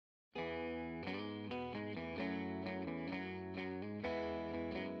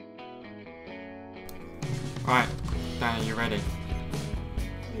Right, Dan, are you ready?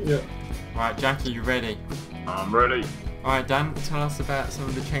 Yeah. Right, Jack, are you ready? I'm ready. Alright, Dan, tell us about some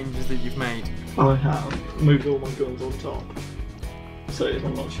of the changes that you've made. I have moved all my guns on top, so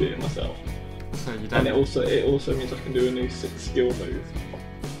I'm not shooting myself. So you And don't. it also means I can do a new 6 skill move.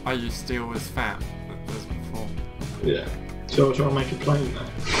 Are you still as fat as before? Yeah. So I'll try and make a plane now.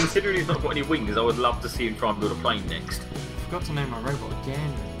 Considering he's not got any wings, I would love to see him try and build a plane next. Forgot to name my robot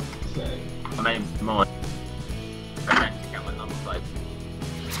again. So, My name's mine. I can actually count my number plate.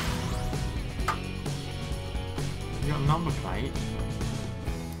 You got a number plate?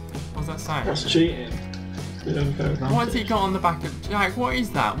 What's that say? that's cheating. What's he got on the back of Jack? What is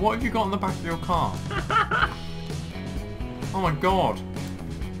that? What have you got on the back of your car? Oh my god!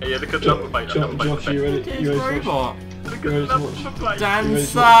 Yeah, look at the number plate. Josh, you ready? Look at his You ready to robot. Look at you the ready to number watch? plate. Dan You ready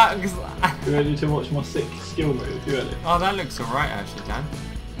to sucks. You ready to watch my 6 skill move? You ready? Oh, that looks alright actually, Dan.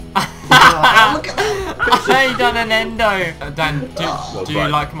 Oh, look at that! Hey, done an endo. Dan, do you right.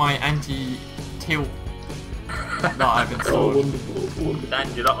 like my anti-tilt that I've Oh, installed? wonderful, wonderful. Dan,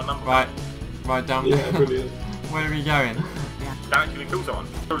 do you like my number Right, right down. Yeah, brilliant. Where are we going? plate? Dan actually kill someone.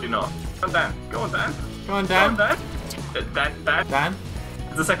 Probably not. Go on, Dan. Go on, Dan. Go on, Go on, Dan. Dan. Dan. Dan.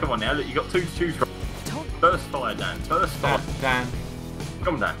 It's the second one now. Look, you got 2 to choose from. First fire, Dan. First fire. Dan.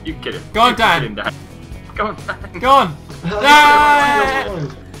 Come on, Dan. You can kill him. Go on, You can Dan. kill him, Dan. Go on, Dan. Go on. Yeah!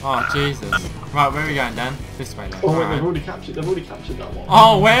 Oh Jesus. Right, where are we going, Dan? This way then. Oh wait, Alright. they've already captured that one.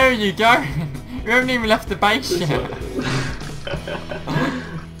 Oh, where are you going? We haven't even left the base This yet. way.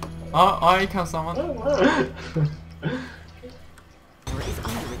 Oh, here comes someone. Is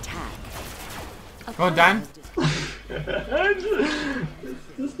under attack. Go on, Dan. It's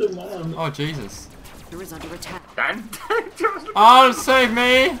just a man. Oh Jesus. Is under attack. Dan. Oh, save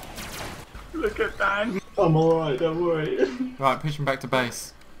me! Look at Dan. I'm alright, don't worry. Right, push him back to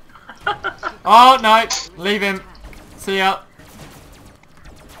base. Oh no! Leave him. See ya.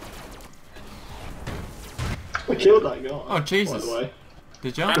 I killed that guy. Oh Jesus. By the way,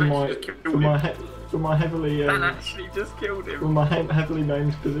 Did you? for my heavily Dan actually just killed him. from my heavily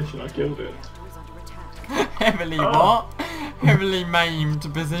named position, I killed him. Is under attack. Heavily Oh. what? Heavily maimed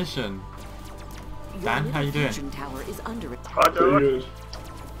position. Dan, Your how you doing? fusion tower is under attack. I Pretty do. good.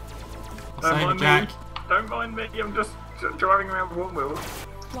 I'll Don't save you, mind Jack. me. Don't mind me. I'm just driving around with one wheel.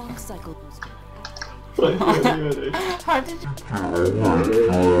 Long cycle booster. Right, you ready? How did you?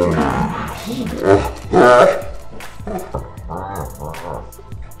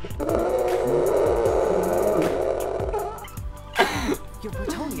 Your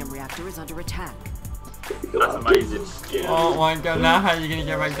plutonium reactor is under attack. That's amazing. Oh my god, now how are you gonna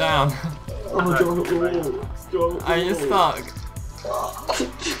get back down? Oh, drive up the wall. Drive up the Are you wall. stuck?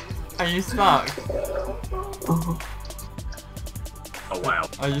 Are you stuck? Oh wow.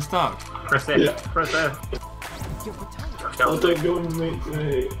 Are you stuck? Press F. Yeah. Press F. Your plutonium. Oh, don't go underneath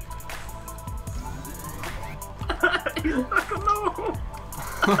me. He's stuck on the wall.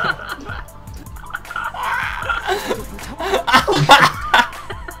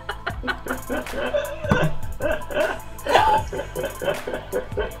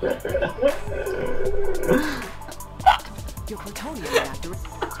 Your plutonium reactor is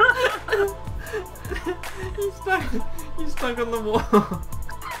He's stuck on the wall.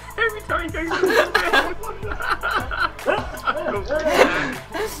 Every time he goes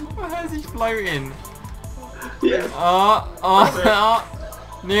How's he floating? Yes. Oh,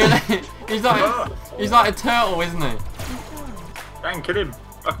 nearly. He's like a turtle, isn't he? Dan, kill him.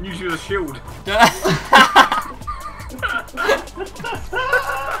 I can use you as a shield.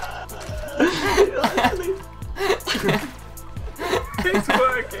 It's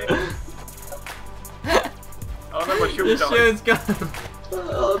working. Oh no, my shield Your died. shield's gone.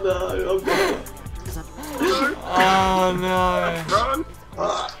 Oh no, I'm gonna... is under Oh no.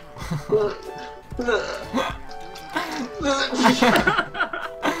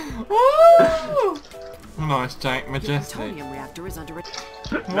 Woo! Nice, Jack. Your Majestic. plutonium reactor is under attack.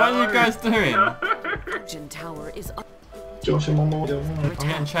 What are you guys doing? Fusion tower is up. Josh, I'm on my way. I'm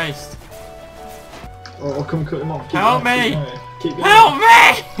getting chased. Oh, I'll come cut him off. Keep Help going, me! Keep going. Keep going. Help me!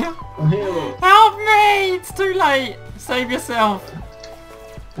 I'm here, look. Help me! It's too late. Save yourself.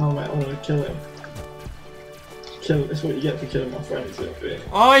 Oh mate, I want to kill him. Kill him. That's what you get for killing my friends.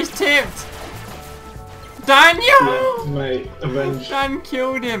 Oh, he's tipped. Daniel! Yeah, mate, avenge. Dan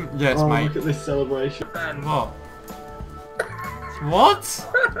killed him. Yes, Oh, mate. look at this celebration. Dan, What? What?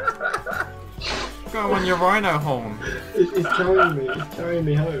 Go on your rhino horn. It's carrying me. It's carrying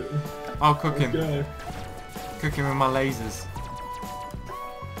me home. I'll cook Let's him. go. Cook him with my lasers.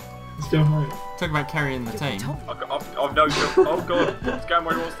 Let's go home. Talk about carrying the team. I've no job. Oh god, it's going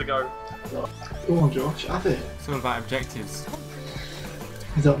where he wants to go. Go on, Josh, have it. It's all about objectives.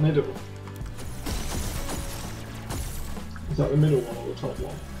 Is that middle? Is that the middle one or the top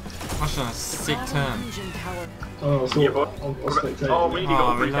one? Gosh, on a sick turn. Fusion tower. Oh, I saw Yeah, that. but- I'll spectate. Oh, we only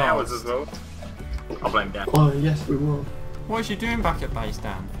got we 3 towers lost. as well. I'll blame Dan. Oh, yes, we will. What is you doing back at base,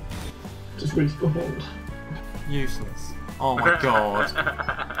 Dan? Just respawned. Useless. Oh my god.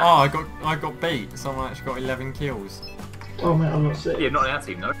 Oh, I got beat. Someone actually got 11 kills. Oh, mate, I got 6. Yeah, not in our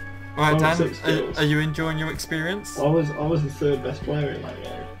team, no. Right, I got Dan, 6 kills. are you enjoying your experience? I was the 3rd best player in that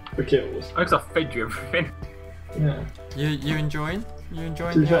game for kills. Because I fed you everything. Yeah. You enjoying? You To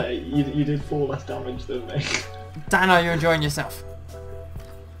enjoying? be your- fair, you did 4 less damage than me. Dan, are you enjoying yourself?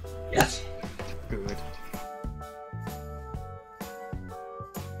 Yes.